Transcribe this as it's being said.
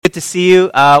good to see you.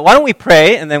 Why don't we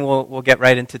pray, and then we'll get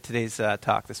right into today's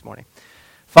talk this morning.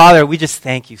 Father, we just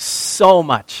thank you so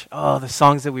much. Oh, the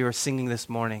songs that we were singing this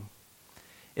morning.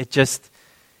 It just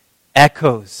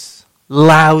echoes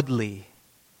loudly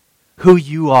who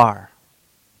you are.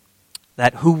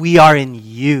 That who we are in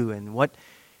you, and what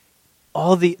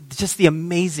all the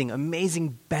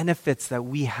amazing benefits that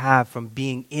we have from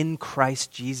being in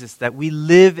Christ Jesus, that we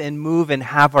live and move and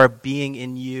have our being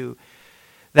in you,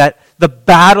 that the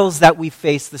battles that we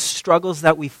face, the struggles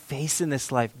that we face in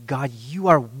this life, God, you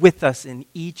are with us in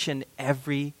each and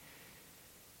every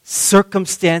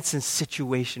circumstance and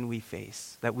situation we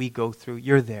face, that we go through.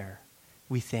 You're there.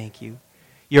 We thank you.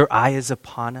 Your eye is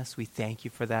upon us. We thank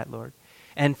you for that, Lord.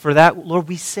 And for that, Lord,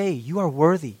 we say, you are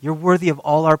worthy. You're worthy of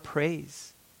all our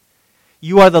praise.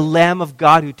 You are the Lamb of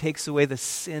God who takes away the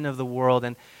sin of the world.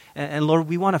 And Lord,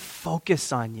 we want to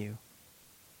focus on you.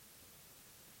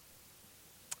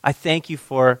 I thank you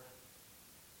for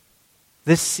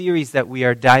this series that we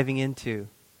are diving into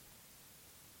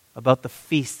about the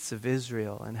feasts of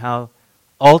Israel and how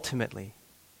ultimately,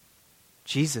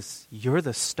 Jesus, you're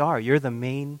the star, you're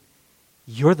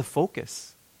the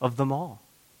focus of them all.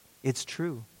 It's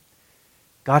true.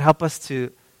 God, help us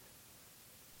to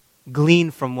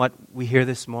glean from what we hear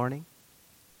this morning,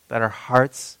 that our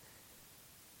hearts,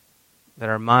 that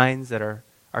our minds, that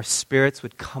our spirits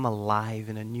would come alive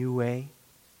in a new way,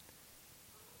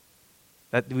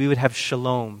 that we would have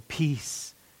shalom,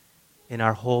 peace in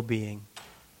our whole being.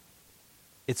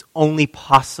 It's only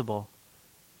possible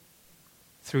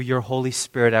through your Holy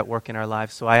Spirit at work in our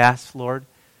lives. So I ask, Lord,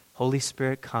 Holy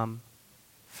Spirit, come,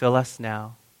 fill us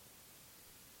now.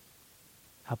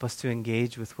 Help us to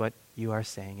engage with what you are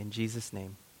saying. In Jesus'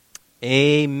 name,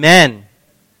 amen.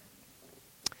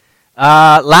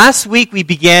 Last week we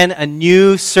began a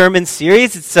new sermon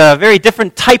series. It's a very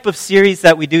different type of series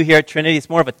that we do here at Trinity. It's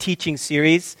more of a teaching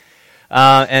series.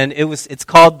 And it's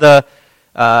called the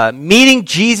Meeting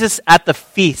Jesus at the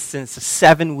Feast. And it's a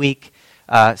 7-week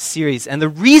series. And the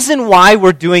reason why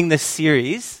we're doing this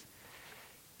series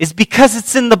is because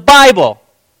it's in the Bible.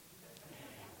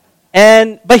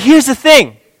 But here's the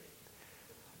thing.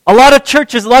 A lot of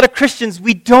churches, a lot of Christians,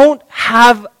 we don't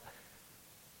have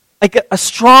like a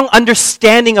strong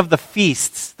understanding of the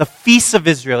feasts of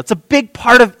Israel. It's a big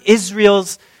part of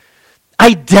Israel's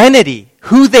identity,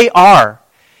 who they are.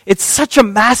 It's such a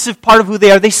massive part of who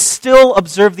they are. They still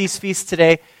observe these feasts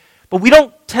today, but we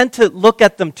don't tend to look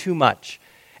at them too much.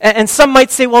 And some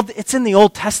might say, well, it's in the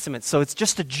Old Testament, so it's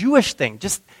just a Jewish thing.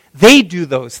 Just they do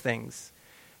those things,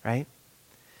 right?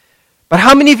 But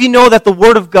how many of you know that the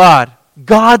Word of God,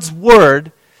 God's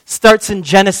Word, starts in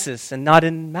Genesis and not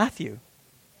in Matthew?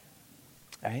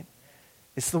 Right?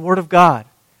 It's the Word of God.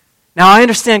 Now, I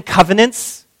understand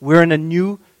covenants. We're in a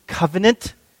new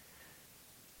covenant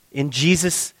in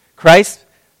Jesus Christ,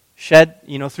 shed,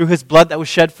 through His blood that was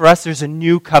shed for us. There's a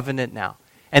new covenant now.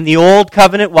 And the old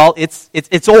covenant, well,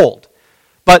 it's old.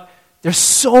 But there's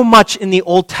so much in the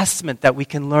Old Testament that we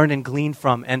can learn and glean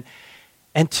from and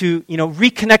to,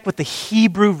 reconnect with the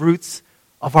Hebrew roots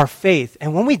of our faith.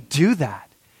 And when we do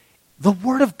that, the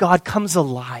Word of God comes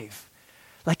alive,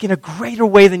 like in a greater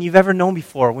way than you've ever known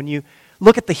before, when you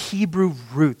look at the Hebrew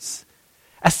roots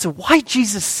as to why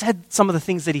Jesus said some of the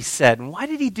things that He said, and why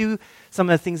did He do some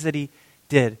of the things that He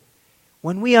did.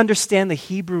 When we understand the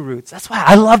Hebrew roots, that's why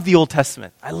I love the Old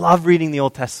Testament. I love reading the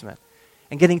Old Testament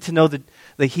and getting to know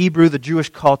the Hebrew, the Jewish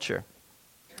culture.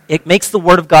 It makes the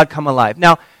Word of God come alive.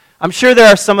 Now, I'm sure there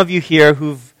are some of you here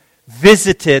who've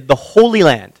visited the Holy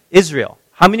Land, Israel.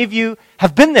 How many of you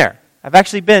have been there? I've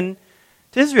actually been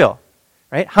to Israel,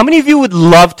 right? How many of you would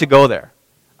love to go there?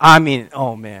 I mean,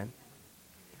 oh man.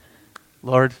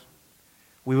 Lord,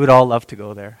 we would all love to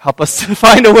go there. Help us to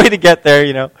find a way to get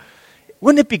there,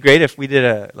 Wouldn't it be great if we did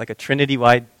a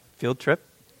Trinity-wide field trip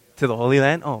to the Holy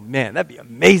Land? Oh man, that'd be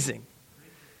amazing.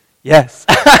 Yes.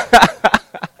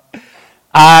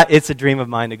 It's a dream of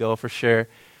mine to go for sure.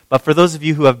 But for those of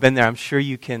you who have been there, I'm sure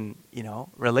you can,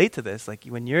 relate to this. Like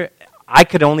I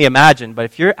could only imagine, but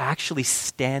if you're actually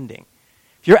standing,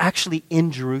 if you're actually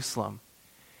in Jerusalem,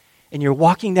 and you're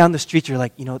walking down the street, you're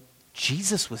like,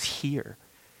 Jesus was here.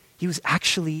 He was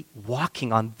actually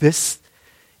walking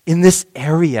in this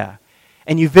area.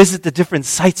 And you visit the different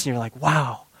sites, and you're like,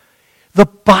 wow, the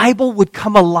Bible would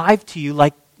come alive to you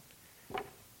like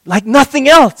nothing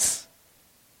else.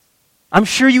 I'm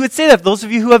sure you would say that, those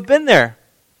of you who have been there.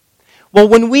 Well,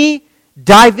 when we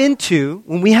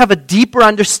have a deeper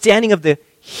understanding of the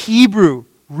Hebrew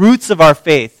roots of our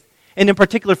faith, and in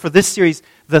particular for this series,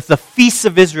 the feasts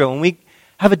of Israel, when we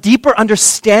have a deeper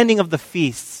understanding of the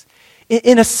feasts,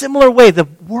 in a similar way, the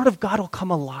Word of God will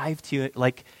come alive to you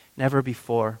like never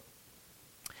before.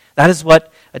 That is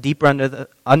what a deeper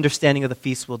understanding of the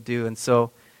feast will do. And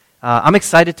so I'm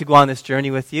excited to go on this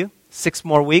journey with you. 6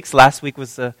 more weeks. Last week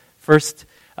was the first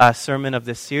sermon of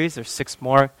this series. There's 6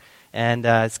 more, and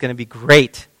it's going to be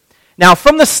great. Now,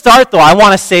 from the start, though, I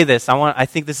want to say this. I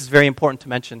think this is very important to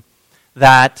mention,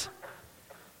 that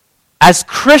as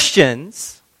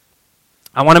Christians,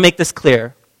 I want to make this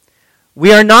clear.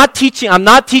 I'm not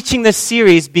teaching this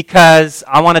series because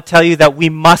I want to tell you that we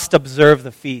must observe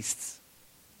the feasts.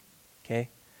 Okay?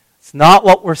 It's not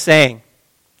what we're saying.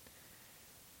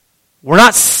 We're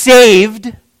not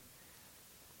saved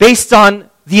based on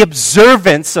the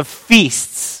observance of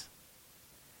feasts.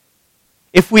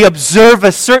 If we observe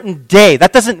a certain day,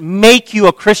 that doesn't make you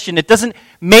a Christian. It doesn't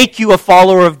make you a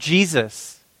follower of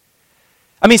Jesus.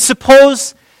 I mean,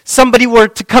 suppose somebody were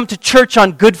to come to church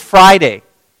on Good Friday.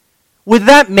 Would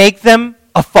that make them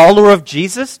a follower of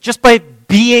Jesus? Just by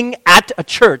being at a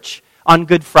church on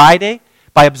Good Friday?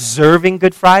 By observing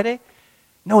Good Friday?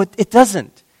 No, it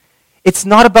doesn't. It's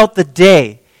not about the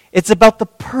day. It's about the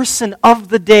person of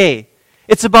the day.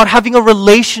 It's about having a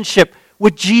relationship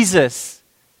with Jesus.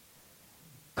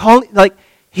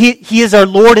 He is our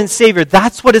Lord and Savior.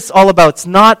 That's what it's all about. It's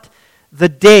not the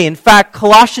day. In fact,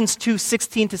 Colossians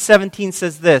 2:16-17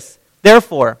 says this,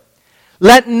 "Therefore,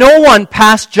 let no one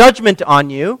pass judgment on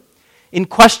you in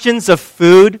questions of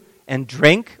food and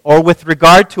drink, or with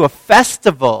regard to a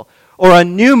festival, or a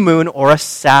new moon, or a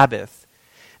Sabbath.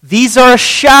 These are a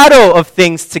shadow of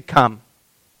things to come,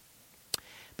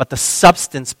 but the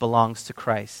substance belongs to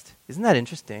Christ." Isn't that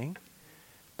interesting?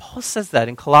 Paul says that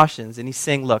in Colossians, and he's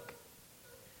saying, look,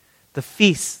 the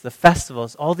feasts, the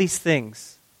festivals, all these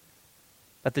things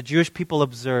that the Jewish people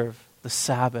observe, the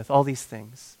Sabbath, all these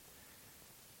things,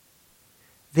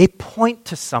 they point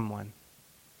to someone.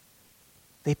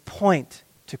 They point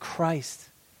to Christ.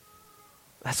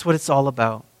 That's what it's all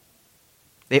about.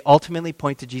 They ultimately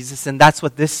point to Jesus, and that's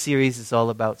what this series is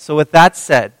all about. So with that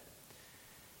said,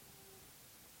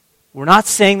 we're not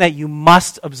saying that you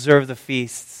must observe the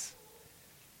feasts,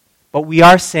 but we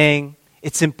are saying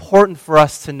it's important for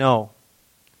us to know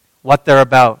what they're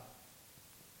about.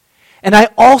 And I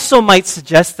also might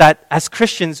suggest that as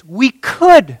Christians, we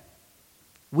could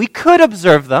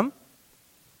observe them.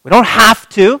 We don't have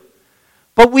to,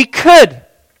 but we could.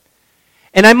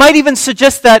 And I might even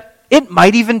suggest that it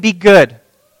might even be good.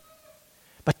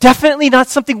 But definitely not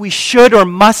something we should or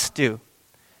must do.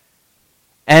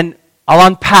 And I'll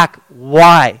unpack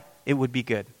why it would be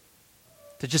good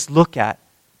to just look at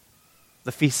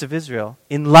the feasts of Israel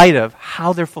in light of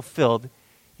how they're fulfilled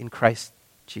in Christ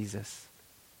Jesus.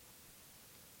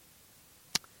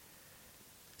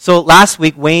 So last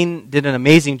week, Wayne did an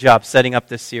amazing job setting up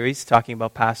this series, talking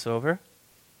about Passover.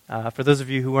 For those of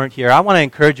you who weren't here, I want to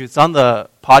encourage you. It's on the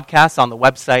podcast, on the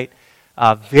website.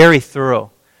 Very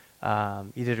thorough.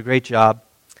 You did a great job.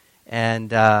 And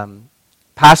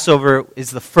Passover is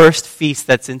the first feast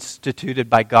that's instituted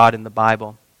by God in the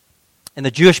Bible. And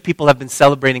the Jewish people have been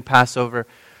celebrating Passover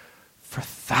for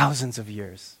thousands of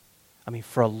years. I mean,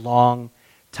 for a long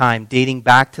time, dating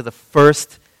back to the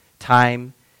first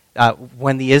time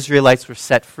when the Israelites were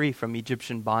set free from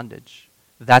Egyptian bondage.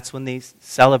 That's when they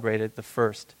celebrated the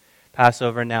first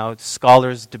Passover. Now,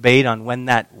 scholars debate on when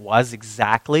that was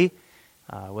exactly,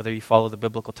 whether you follow the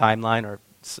biblical timeline or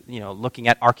looking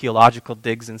at archaeological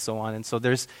digs and so on. And so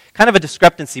there's kind of a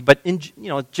discrepancy, but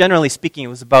generally speaking, it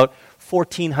was about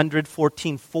 1400,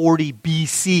 1440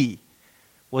 BC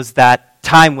was that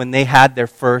time when they had their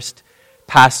first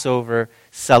Passover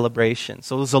celebration.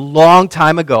 So it was a long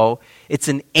time ago. It's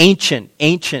an ancient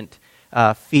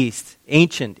feast,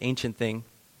 ancient thing.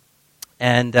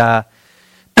 And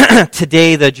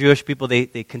today the Jewish people,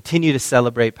 they continue to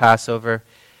celebrate Passover,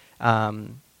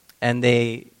 and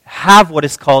they have what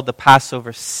is called the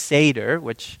Passover Seder,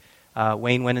 which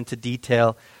Wayne went into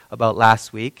detail about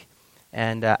last week.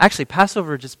 And actually,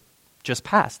 Passover just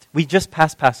passed. We just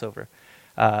passed Passover.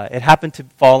 It happened to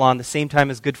fall on the same time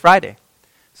as Good Friday.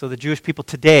 So the Jewish people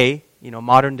today,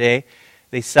 modern day,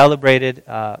 they celebrated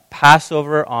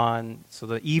Passover on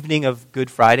the evening of Good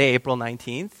Friday, April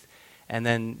 19th. And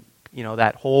then,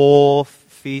 that whole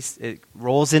feast, it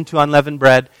rolls into unleavened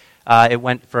bread. It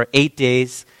went for 8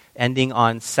 days, ending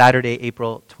on Saturday,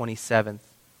 April 27th.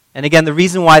 And again, the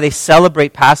reason why they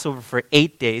celebrate Passover for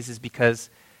 8 days is because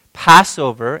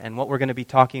Passover and what we're going to be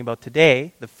talking about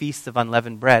today, the Feast of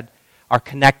Unleavened Bread, are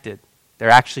connected. They're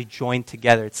actually joined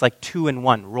together. It's like 2 in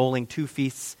 1, rolling 2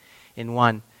 feasts in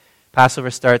one.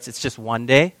 Passover starts, it's just one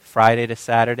day, Friday to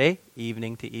Saturday,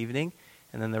 evening to evening,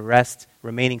 and then the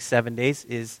remaining 7 days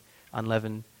is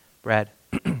unleavened bread.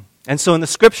 And so in the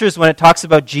scriptures, when it talks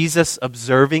about Jesus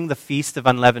observing the Feast of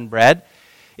Unleavened Bread,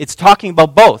 it's talking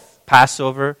about both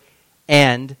Passover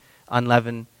and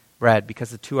unleavened bread,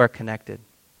 because the two are connected.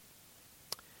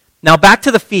 Now back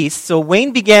to the feast. So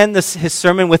Wayne began his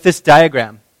sermon with this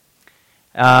diagram.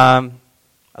 I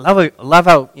love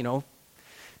how,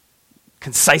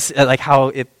 concise, like how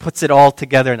it puts it all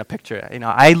together in a picture.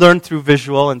 I learned through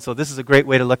visual, and so this is a great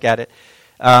way to look at it.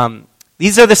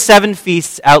 These are the 7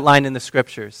 feasts outlined in the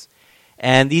scriptures.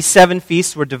 And these 7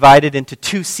 feasts were divided into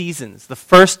 2 seasons. The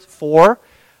first 4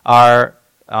 are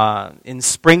in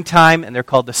springtime, and they're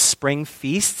called the spring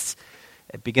feasts.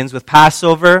 It begins with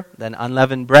Passover, then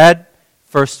unleavened bread,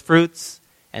 first fruits,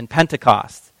 and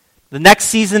Pentecost. The next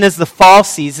season is the fall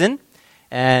season,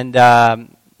 and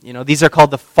these are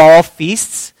called the fall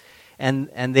feasts,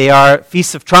 and they are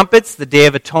Feast of Trumpets, the Day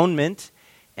of Atonement,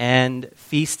 and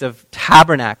Feast of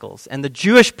Tabernacles. And the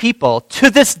Jewish people, to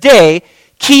this day,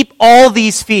 keep all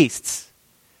these feasts.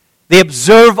 They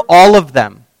observe all of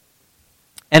them.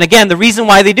 And again, the reason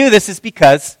why they do this is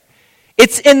because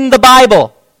it's in the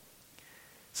Bible.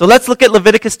 So let's look at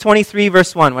Leviticus 23,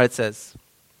 verse 1, what it says.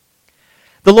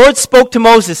 The Lord spoke to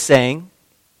Moses, saying,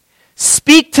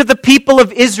 "Speak to the people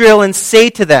of Israel and say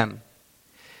to them,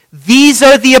 these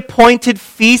are the appointed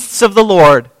feasts of the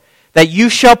Lord that you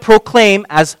shall proclaim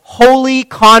as holy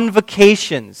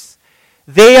convocations.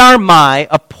 They are my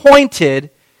appointed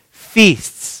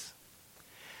feasts."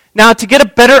 Now, to get a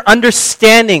better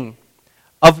understanding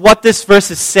of what this verse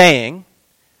is saying,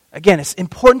 again, it's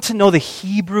important to know the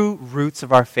Hebrew roots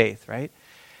of our faith, right?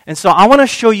 And so I want to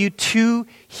show you 2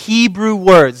 Hebrew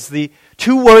words, the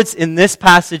 2 words in this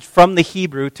passage from the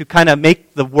Hebrew to kind of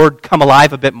make the word come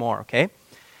alive a bit more, okay?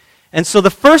 And so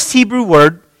the first Hebrew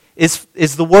word is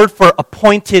the word for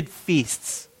appointed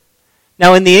feasts.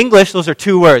 Now in the English, those are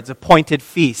 2 words, appointed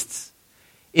feasts.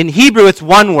 In Hebrew, it's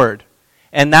 1 word,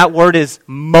 and that word is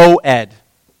moed.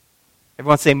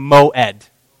 Everyone say moed.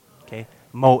 Okay,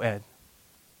 moed.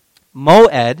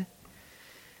 Moed,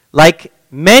 like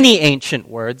many ancient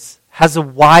words, has a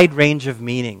wide range of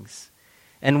meanings.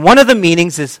 And one of the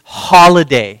meanings is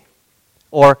holiday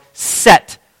or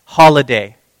set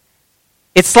holiday.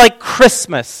 It's like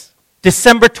Christmas,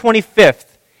 December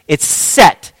 25th. It's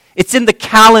set. It's in the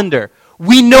calendar.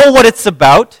 We know what it's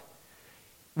about.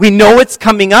 We know it's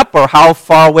coming up or how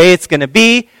far away it's going to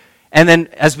be. And then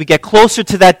as we get closer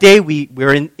to that day,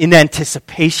 we're in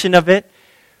anticipation of it.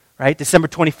 Right? December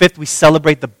 25th, we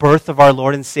celebrate the birth of our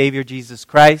Lord and Savior, Jesus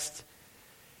Christ.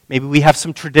 Maybe we have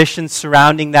some traditions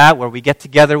surrounding that where we get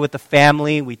together with the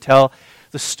family. We tell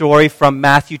the story from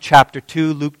Matthew chapter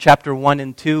 2, Luke chapter 1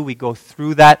 and 2. We go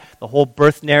through that, the whole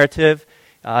birth narrative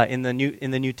in the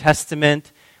New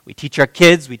Testament. We teach our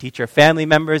kids, we teach our family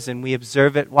members, and we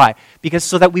observe it. Why? Because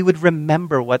so that we would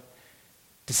remember what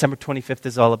December 25th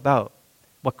is all about,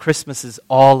 what Christmas is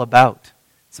all about.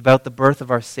 It's about the birth of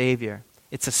our Savior.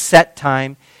 It's a set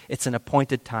time. It's an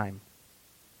appointed time.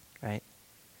 Right?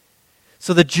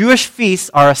 So the Jewish feasts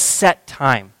are a set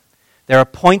time. They're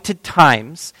appointed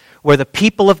times where the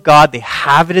people of God, they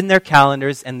have it in their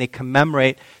calendars and they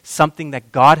commemorate something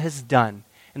that God has done.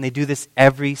 And they do this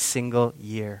every single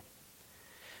year.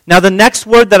 Now the next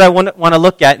word that I want to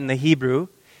look at in the Hebrew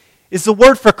is the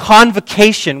word for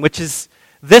convocation, which is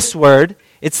this word.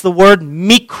 It's the word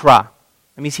mikra.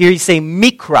 Let me hear you say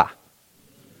mikra.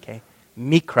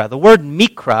 Mikra. The word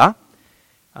mikra,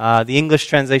 the English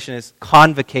translation is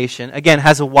convocation, again,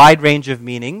 has a wide range of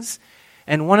meanings.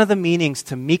 And one of the meanings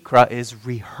to mikra is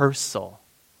rehearsal.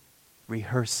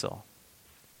 Rehearsal.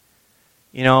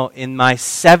 In my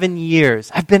 7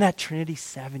 years, I've been at Trinity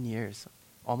 7 years,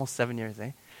 almost 7 years,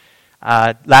 eh?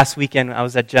 Last weekend, I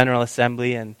was at General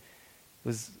Assembly and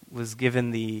was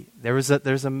given there's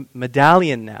a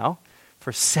medallion now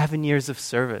for 7 years of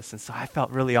service. And so I felt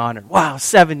really honored. Wow,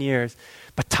 7 years.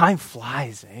 But time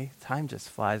flies, eh? Time just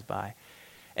flies by.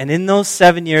 And in those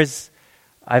 7 years,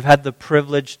 I've had the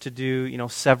privilege to do,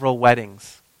 several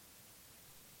weddings.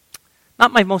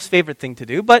 Not my most favorite thing to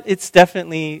do, but it's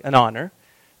definitely an honor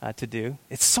to do.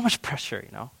 It's so much pressure,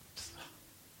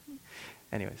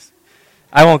 Anyways,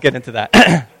 I won't get into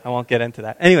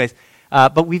that. Anyways,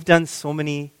 but we've done so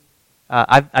many.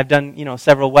 I've done,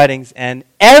 several weddings, and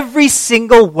every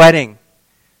single wedding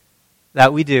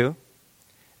that we do,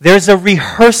 there's a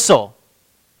rehearsal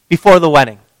before the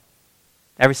wedding.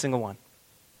 Every single one.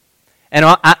 And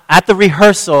at the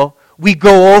rehearsal, we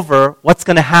go over what's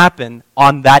going to happen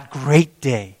on that great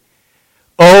day.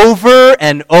 Over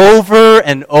and over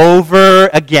and over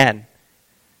again.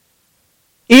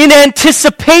 In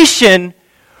anticipation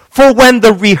for when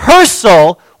the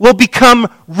rehearsal will become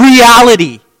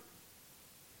reality.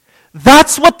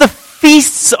 That's what the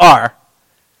feasts are.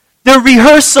 They're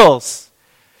rehearsals.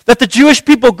 That the Jewish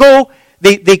people go,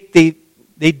 they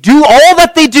do all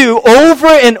that they do over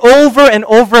and over and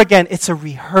over again. It's a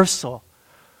rehearsal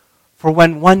for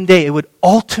when one day it would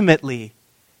ultimately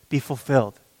be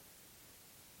fulfilled.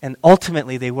 And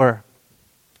ultimately they were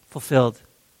fulfilled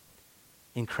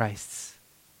in Christ.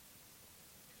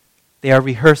 They are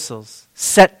rehearsals,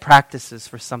 set practices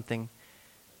for something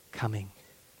coming.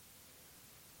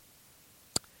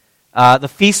 The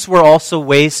feasts were also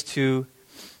ways to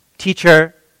teach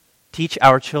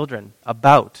our children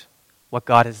about what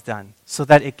God has done, so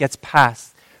that it gets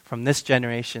passed from this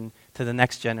generation to the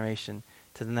next generation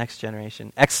to the next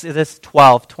generation. Exodus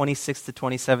 12, 26 to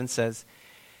 27 says,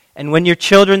 "And when your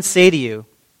children say to you,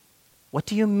 'What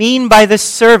do you mean by this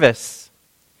service?'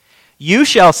 you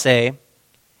shall say,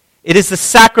 'It is the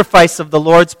sacrifice of the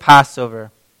Lord's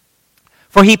Passover.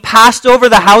 For he passed over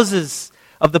the houses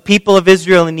of the people of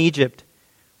Israel in Egypt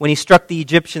when he struck the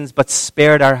Egyptians, but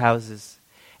spared our houses.'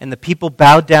 And the people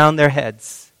bowed down their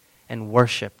heads and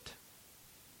worshipped."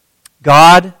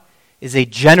 God is a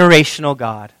generational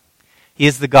God. He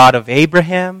is the God of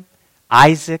Abraham,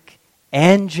 Isaac,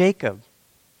 and Jacob.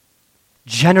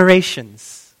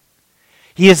 Generations.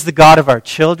 He is the God of our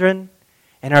children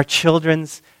and our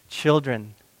children's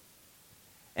children.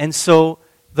 And so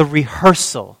the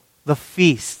rehearsal, the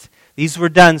feast, these were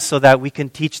done so that we can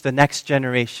teach the next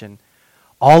generation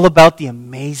all about the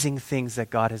amazing things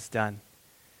that God has done,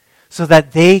 so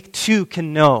that they too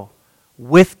can know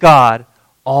with God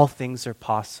all things are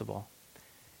possible.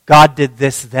 God did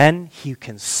this then, He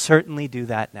can certainly do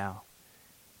that now.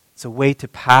 It's a way to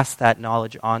pass that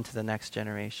knowledge on to the next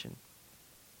generation.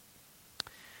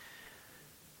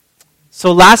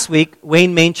 So last week,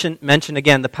 Wayne mentioned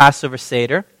again the Passover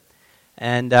Seder.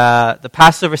 And the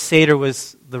Passover Seder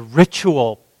was the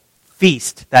ritual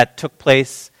feast that took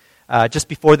place just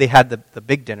before they had the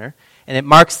big dinner. And it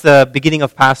marks the beginning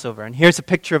of Passover. And here's a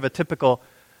picture of a typical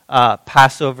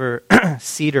Passover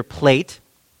Seder plate.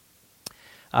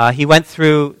 He went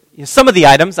through some of the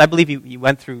items. I believe he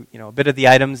went through a bit of the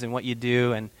items and what you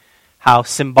do and how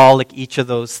symbolic each of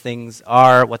those things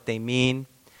are, what they mean.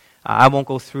 I won't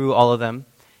go through all of them.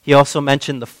 He also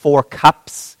mentioned the 4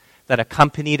 cups that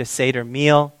accompanied a Seder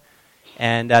meal.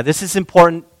 And this is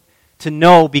important to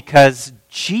know because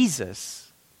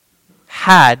Jesus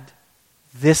had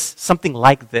something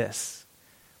like this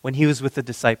when he was with the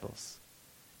disciples.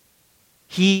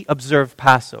 He observed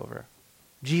Passover.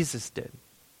 Jesus did.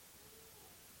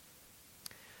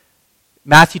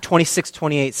 Matthew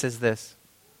 26:28 says this.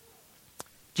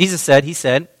 Jesus said, he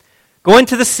said, "Go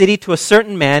into the city to a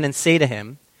certain man and say to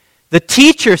him, 'The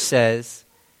teacher says,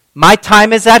 my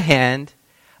time is at hand.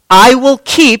 I will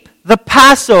keep the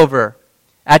Passover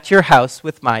at your house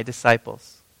with my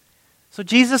disciples.'" So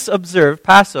Jesus observed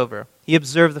Passover. He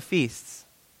observed the feasts.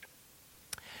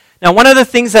 Now, one of the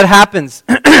things that happens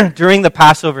during the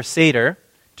Passover Seder,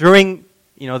 during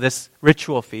this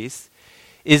ritual feast,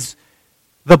 is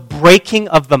the breaking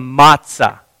of the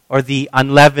matzah, or the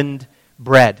unleavened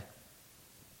bread.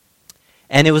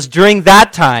 And it was during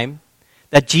that time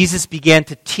that Jesus began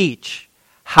to teach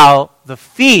how the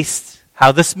feast,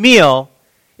 how this meal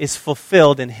is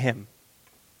fulfilled in him.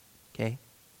 Okay?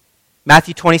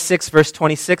 Matthew 26, verse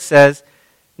 26 says,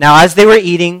 "Now as they were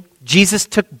eating, Jesus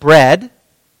took bread."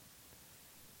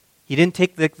 He didn't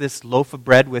take this loaf of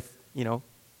bread with,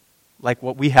 like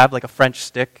what we have, like a French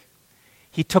stick.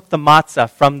 He took the matzah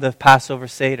from the Passover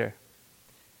Seder.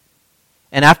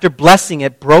 And after blessing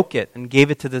it, broke it and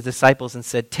gave it to the disciples and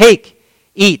said, "Take,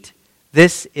 eat,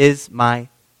 this is my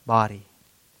body."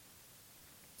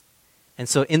 And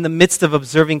so in the midst of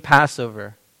observing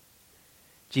Passover,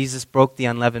 Jesus broke the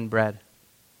unleavened bread.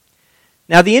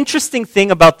 Now the interesting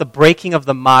thing about the breaking of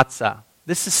the matzah,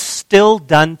 this is still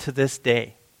done to this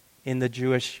day in the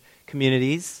Jewish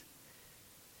communities.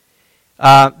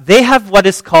 They have what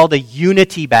is called a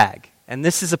unity bag. And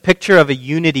this is a picture of a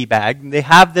unity bag. They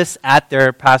have this at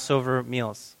their Passover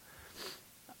meals.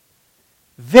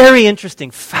 Very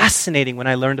interesting, fascinating when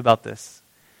I learned about this.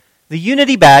 The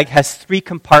unity bag has 3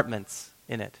 compartments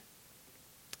in it.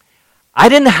 I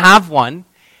didn't have one,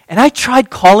 and I tried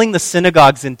calling the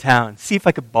synagogues in town, see if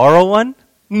I could borrow one.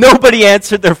 Nobody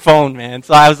answered their phone, man.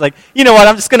 So I was like, you know what,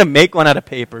 I'm just going to make one out of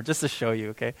paper just to show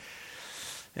you, okay?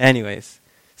 Anyways,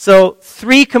 so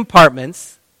 3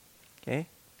 compartments, okay?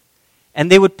 And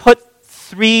they would put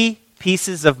 3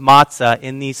 pieces of matzah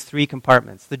in these 3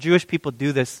 compartments. The Jewish people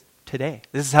do this today.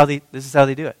 This is how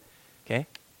they do it, okay?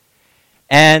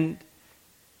 And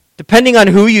depending on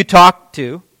who you talk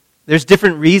to, there's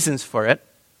different reasons for it.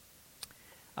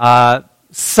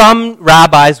 some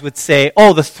rabbis would say,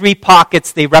 oh, the 3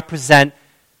 pockets, they represent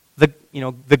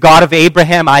the God of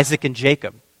Abraham, Isaac, and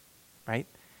Jacob, right?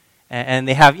 And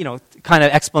they have, kind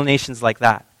of explanations like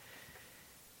that.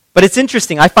 But it's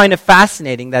interesting. I find it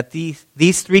fascinating that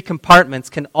these 3 compartments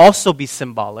can also be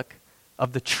symbolic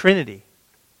of the Trinity: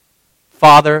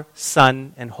 Father,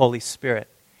 Son, and Holy Spirit.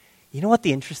 You know what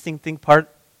the interesting thing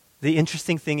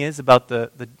is about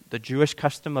the Jewish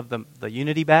custom of the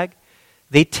unity bag?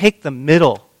 They take the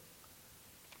middle.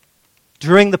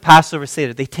 During the Passover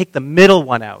Seder, they take the middle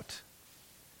one out.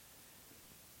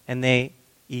 And they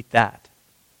eat that.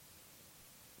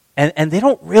 And they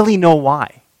don't really know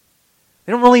why.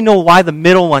 They don't really know why the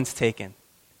middle one's taken.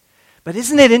 But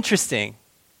isn't it interesting?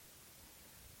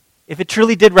 If it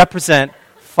truly did represent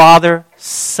Father,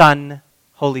 Son,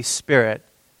 Holy Spirit,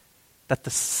 that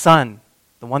the Son,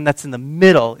 the one that's in the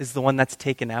middle, is the one that's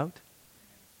taken out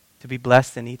to be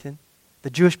blessed and eaten.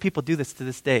 The Jewish people do this to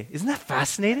this day. Isn't that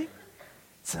fascinating?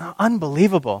 It's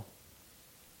unbelievable.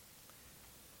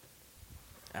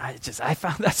 I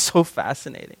found that so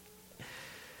fascinating.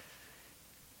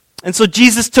 And so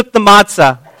Jesus took the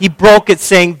matzah. He broke it,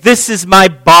 saying, "This is my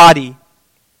body."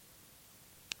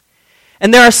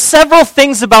 And there are several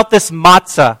things about this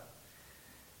matzah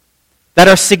that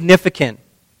are significant.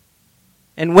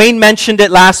 And Wayne mentioned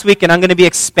it last week, and I'm going to be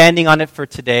expanding on it for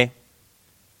today.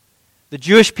 The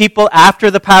Jewish people,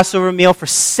 after the Passover meal, for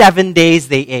 7 days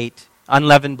they ate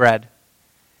unleavened bread.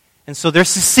 And so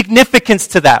there's a significance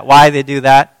to that, why they do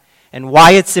that, and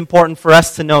why it's important for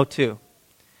us to know too.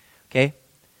 Okay?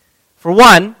 For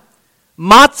one,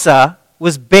 matzah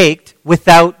was baked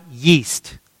without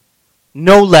yeast.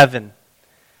 No leaven.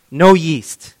 No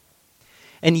yeast.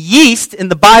 And yeast in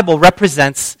the Bible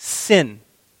represents sin.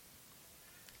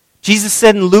 Jesus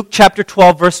said in Luke chapter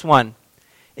 12, verse 1,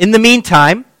 "In the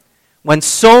meantime, when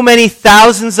so many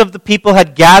thousands of the people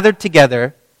had gathered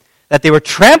together that they were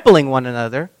trampling one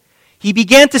another, he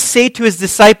began to say to his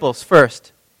disciples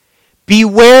first,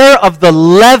 'Beware of the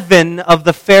leaven of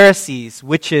the Pharisees,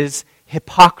 which is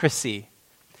hypocrisy.'"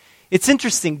 It's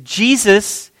interesting.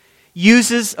 Jesus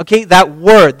uses, that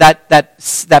word,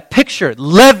 that picture,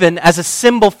 leaven, as a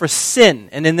symbol for sin.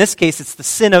 And in this case, it's the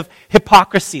sin of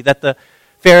hypocrisy that the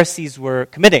Pharisees were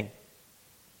committing.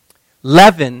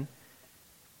 Leaven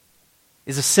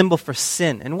is a symbol for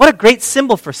sin. And what a great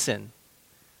symbol for sin.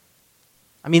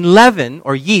 I mean, leaven,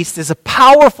 or yeast, is a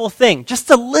powerful thing. Just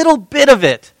a little bit of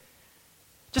it.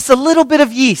 Just a little bit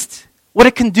of yeast. What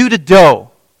it can do to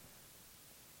dough.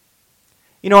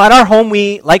 At our home,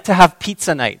 we like to have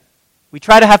pizza night. We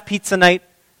try to have pizza night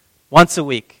once a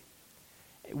week.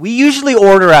 We usually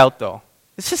order out, though.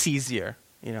 It's just easier,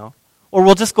 Or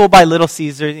we'll just go by Little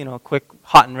Caesars, quick,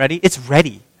 hot and ready. It's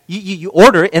ready. You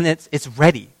order it and it's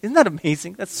ready. Isn't that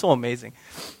amazing? That's so amazing.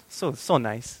 So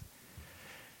nice.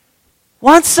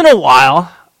 Once in a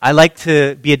while, I like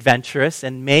to be adventurous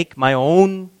and make my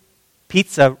own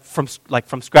pizza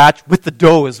from scratch with the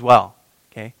dough as well.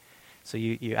 Okay, so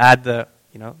you add the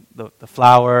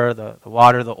flour, the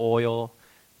water, the oil,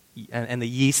 and the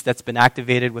yeast that's been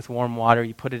activated with warm water.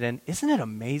 You put it in. Isn't it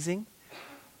amazing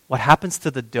what happens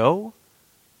to the dough?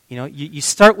 You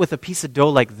start with a piece of dough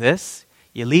like this.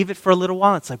 You leave it for a little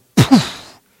while. It's like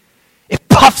poof, it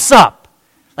puffs up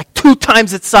like 2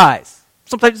 times its size.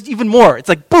 Sometimes even more. It's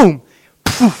like boom,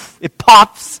 poof, it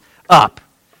pops up.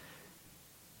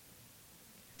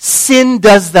 Sin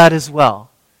does that as well.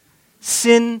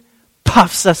 Sin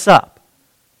puffs us up.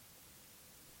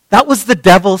 That was the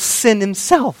devil's sin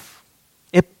himself.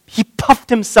 He puffed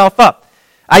himself up.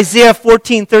 Isaiah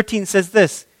 14:13 says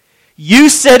this, "You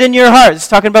said in your heart," it's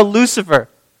talking about Lucifer,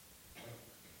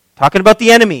 talking about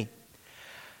the enemy.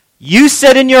 "You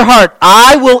said in your heart,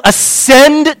 I will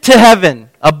ascend to heaven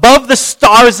above the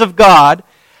stars of God.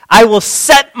 I will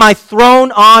set my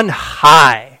throne on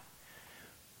high."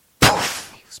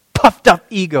 Poof, he was puffed up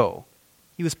ego.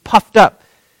 He was puffed up.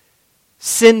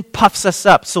 Sin puffs us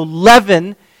up. So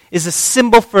leaven is a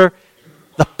symbol for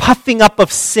the puffing up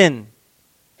of sin.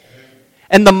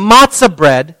 And the matzah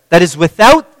bread that is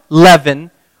without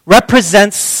leaven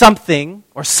represents something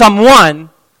or someone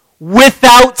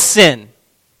without sin.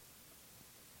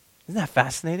 Isn't that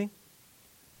fascinating?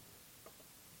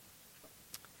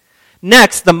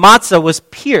 Next, the matzah was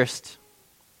pierced.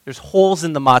 There's holes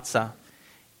in the matzah.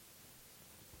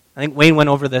 I think Wayne went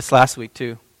over this last week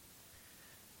too.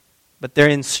 But they're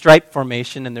in stripe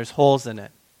formation and there's holes in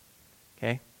it.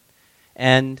 Okay?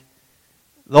 And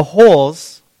the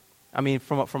holes,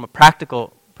 from a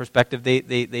practical perspective,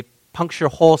 they puncture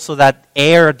holes so that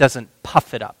air doesn't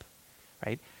puff it up.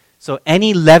 Right? So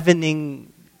any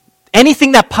leavening,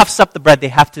 anything that puffs up the bread, they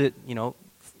have to,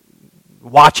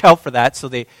 watch out for that. So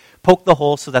they poke the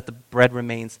hole so that the bread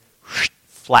remains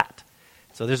flat.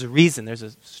 So there's a reason, there's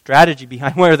a strategy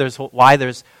behind why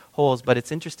there's holes, but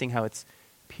it's interesting how it's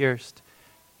pierced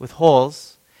with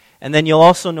holes. And then you'll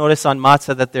also notice on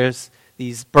matzah that there's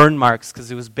these burn marks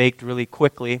because it was baked really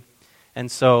quickly. And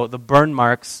so the burn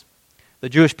marks, the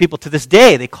Jewish people to this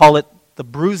day, they call it the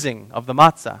bruising of the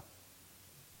matzah.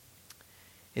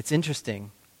 It's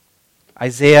interesting.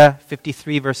 Isaiah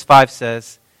 53 verse 5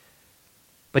 says,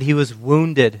 "But he was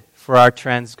wounded for our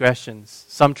transgressions."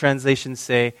 Some translations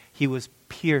say he was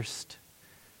pierced.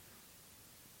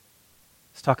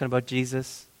 It's talking about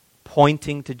Jesus,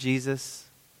 pointing to Jesus.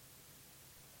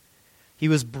 He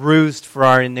was bruised for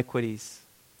our iniquities.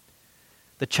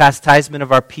 The chastisement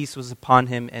of our peace was upon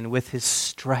him, and with his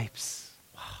stripes.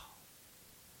 Wow.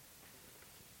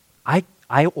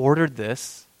 I ordered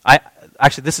this.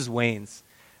 Actually, this is Wayne's.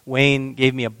 Wayne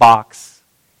gave me a box.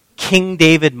 King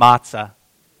David matzah.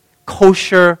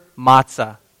 Kosher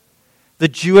matzah. The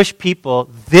Jewish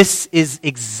people, this is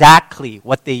exactly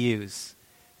what they use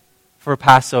for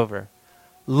Passover.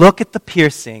 Look at the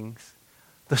piercings,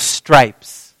 the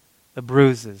stripes, the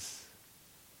bruises.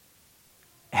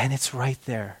 And it's right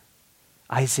there.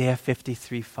 Isaiah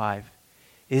 53:5.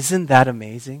 Isn't that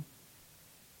amazing?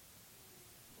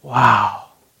 Wow.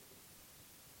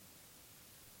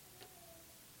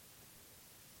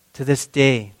 To this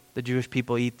day, the Jewish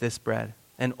people eat this bread,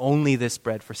 and only this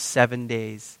bread, for 7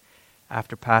 days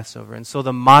after Passover. And so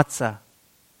the matzah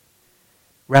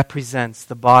represents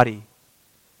the body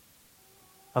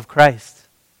of Christ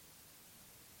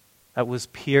that was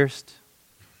pierced,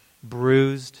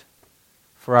 bruised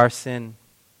for our sin.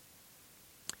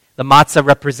 The matzah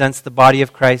represents the body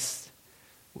of Christ,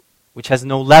 which has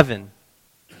no leaven.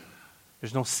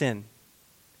 There's no sin.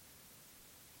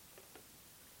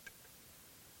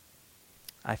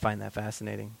 I find that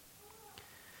fascinating.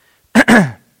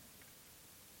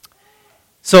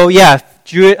 So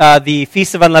the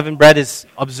Feast of Unleavened Bread is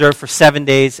observed for 7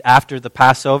 days after the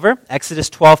Passover. Exodus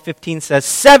 12:15 says,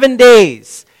 7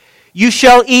 days you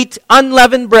shall eat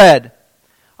unleavened bread.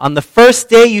 On the first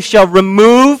day you shall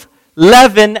remove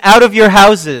leaven out of your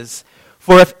houses.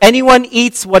 For if anyone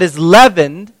eats what is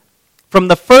leavened from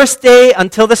the first day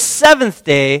until the 7th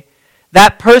day,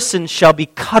 that person shall be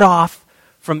cut off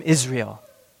from Israel.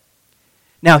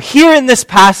 Now here in this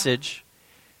passage,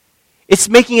 it's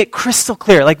making it crystal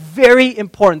clear, like very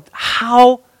important,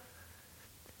 how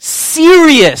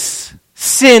serious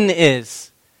sin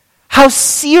is. How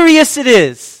serious it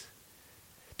is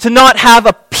to not have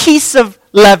a piece of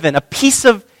leaven, a piece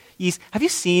of yeast. Have you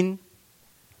seen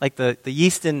like the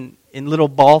yeast in little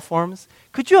ball forms?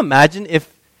 Could you imagine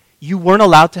if you weren't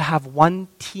allowed to have one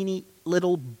teeny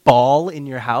little ball in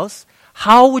your house?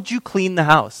 How would you clean the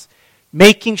house?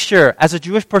 Making sure, as a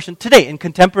Jewish person today, in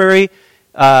contemporary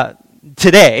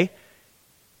today,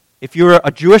 if you're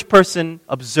a Jewish person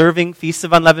observing Feast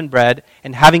of Unleavened Bread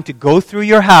and having to go through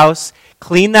your house,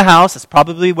 clean the house, that's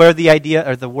probably where the idea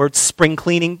or the word spring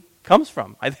cleaning comes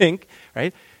from, I think,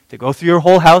 right? To go through your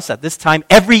whole house at this time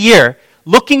every year,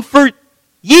 looking for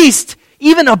yeast,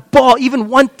 even a ball, even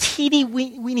one teeny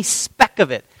weeny speck of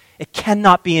it. It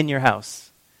cannot be in your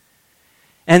house.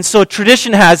 And so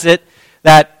tradition has it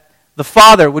that the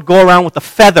father would go around with a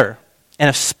feather and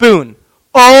a spoon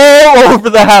all over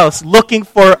the house looking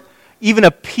for even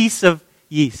a piece of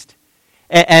yeast.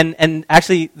 And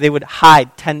actually they would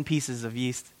hide 10 pieces of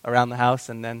yeast around the house,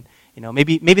 and then,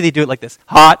 maybe they do it like this.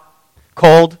 Hot,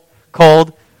 cold,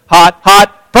 cold, hot,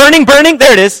 hot, burning, burning,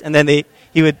 there it is. And then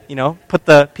he would, put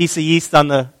the piece of yeast on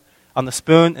the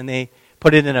spoon, and they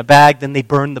put it in a bag, then they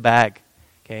burn the bag.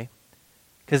 Okay?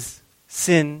 Because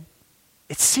sin,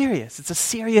 it's serious. It's a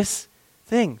serious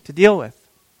thing to deal with.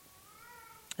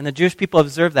 And the Jewish people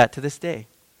observe that to this day.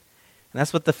 And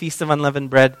that's what the Feast of Unleavened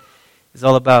Bread is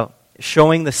all about.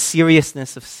 Showing the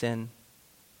seriousness of sin,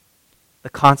 the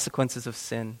consequences of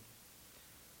sin.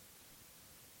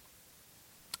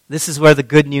 This is where the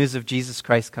good news of Jesus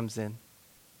Christ comes in.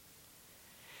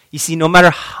 You see, no matter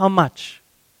how much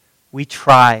we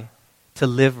try to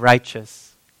live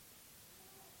righteous,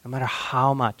 no matter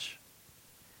how much,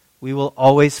 we will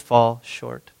always fall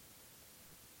short.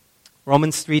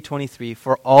 Romans 3:23,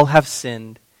 for all have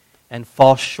sinned and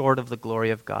fall short of the glory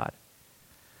of God.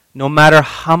 No matter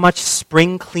how much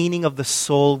spring cleaning of the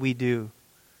soul we do,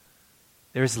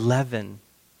 there is leaven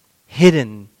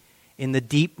hidden in the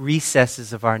deep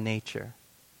recesses of our nature.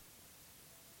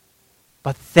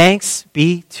 But thanks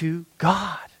be to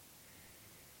God.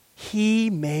 He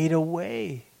made a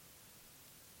way.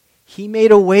 He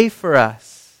made a way for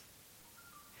us.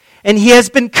 And He has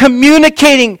been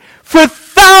communicating for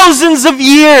thousands of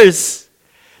years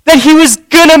that he was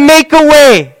going to make a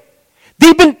way.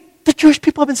 The Jewish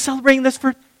people have been celebrating this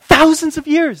for thousands of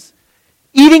years,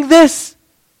 eating this.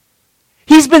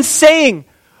 He's been saying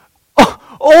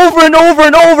over and over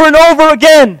and over and over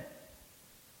again,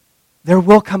 there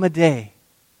will come a day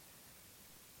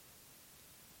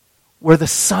where the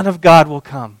Son of God will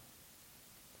come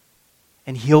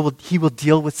and he will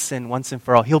deal with sin once and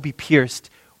for all. He'll be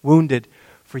pierced, wounded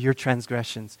for your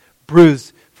transgressions,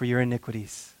 bruised for your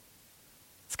iniquities.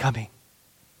 It's coming.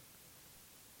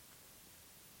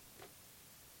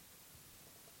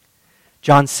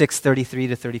 John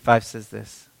 6:33-35 says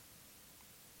this.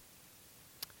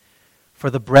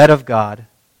 For the bread of God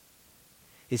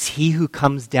is he who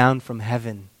comes down from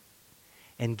heaven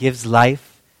and gives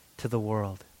life to the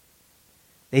world.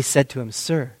 They said to him,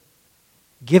 Sir,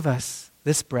 give us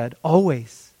this bread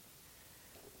always.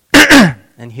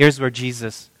 And here's where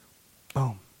Jesus,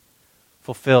 boom,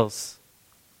 fulfills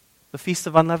the Feast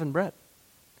of Unleavened Bread.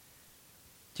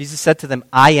 Jesus said to them,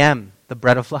 I am the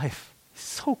bread of life.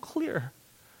 So clear.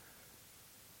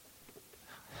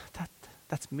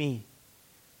 That's me.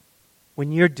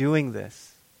 When you're doing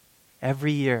this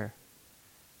every year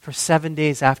for 7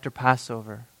 days after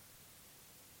Passover,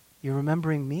 you're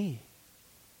remembering me.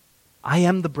 I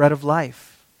am the bread of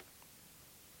life.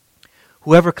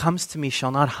 Whoever comes to me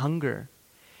shall not hunger,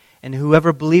 and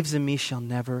whoever believes in me shall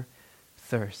never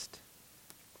thirst.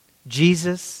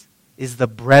 Jesus is the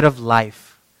bread of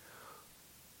life,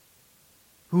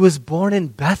 who was born in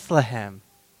Bethlehem.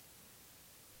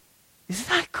 Isn't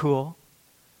that cool?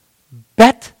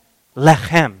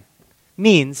 Bethlehem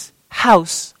means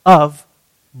house of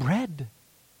bread.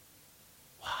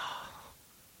 Wow.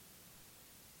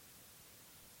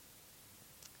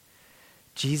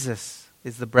 Jesus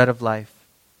is the bread of life.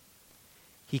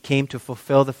 He came to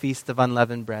fulfill the Feast of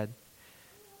Unleavened Bread,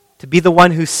 to be the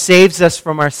one who saves us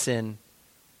from our sin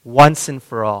once and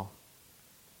for all.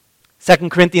 2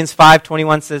 Corinthians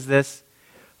 5:21 says this,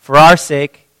 for our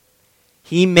sake,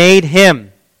 he made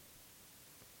him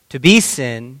to be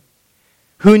sin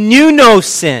who knew no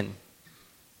sin.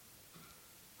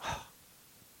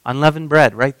 Unleavened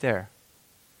bread right there.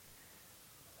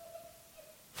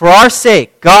 For our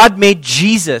sake, God made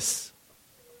Jesus.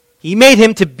 He made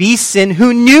him to be sin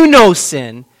who knew no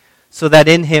sin, so that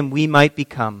in him we might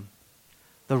become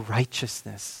the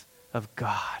righteousness of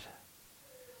God.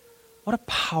 What a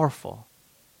powerful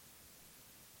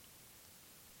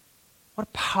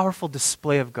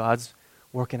display of God's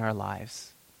work in our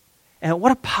lives. And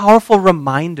what a powerful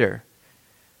reminder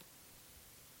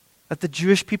that the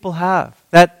Jewish people have.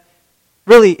 That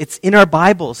really it's in our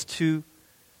Bibles to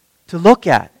look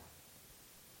at.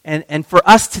 And for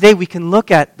us today, we can look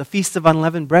at the Feast of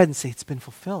Unleavened Bread and say it's been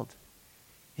fulfilled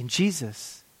in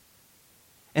Jesus.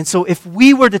 And so if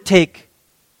we were to take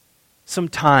some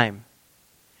time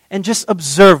and just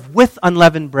observe with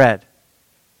unleavened bread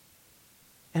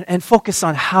and focus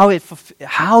on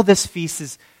how this feast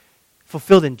is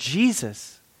fulfilled in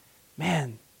Jesus,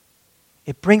 man,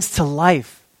 it brings to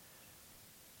life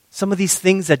some of these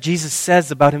things that Jesus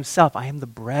says about himself. I am the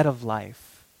bread of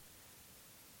life.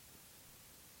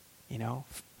 You know,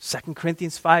 2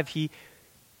 Corinthians 5, he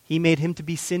made him to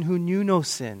be sin who knew no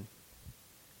sin,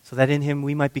 so that in him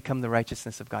we might become the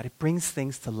righteousness of God. It brings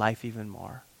things to life even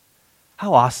more.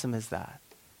 How awesome is that?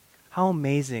 How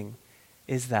amazing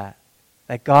is that?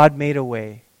 That God made a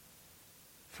way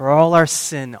for all our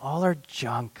sin, all our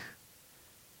junk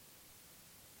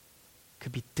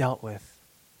could be dealt with.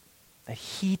 That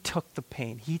he took the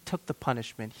pain, he took the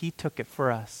punishment, he took it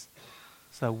for us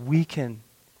so that we can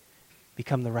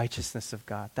become the righteousness of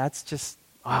God. That's just,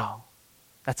 wow,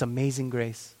 that's amazing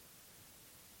grace.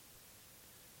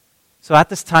 So at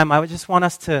this time, I would just want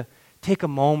us to take a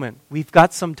moment. We've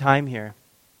got some time here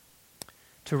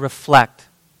to reflect.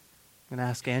 I'm going to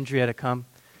ask Andrea to come.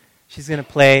 She's going to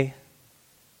play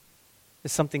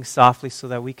just something softly so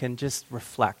that we can just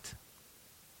reflect.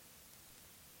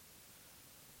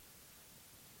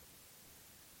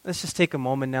 Let's just take a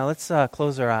moment now. Let's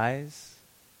close our eyes.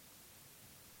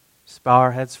 Just bow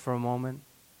our heads for a moment.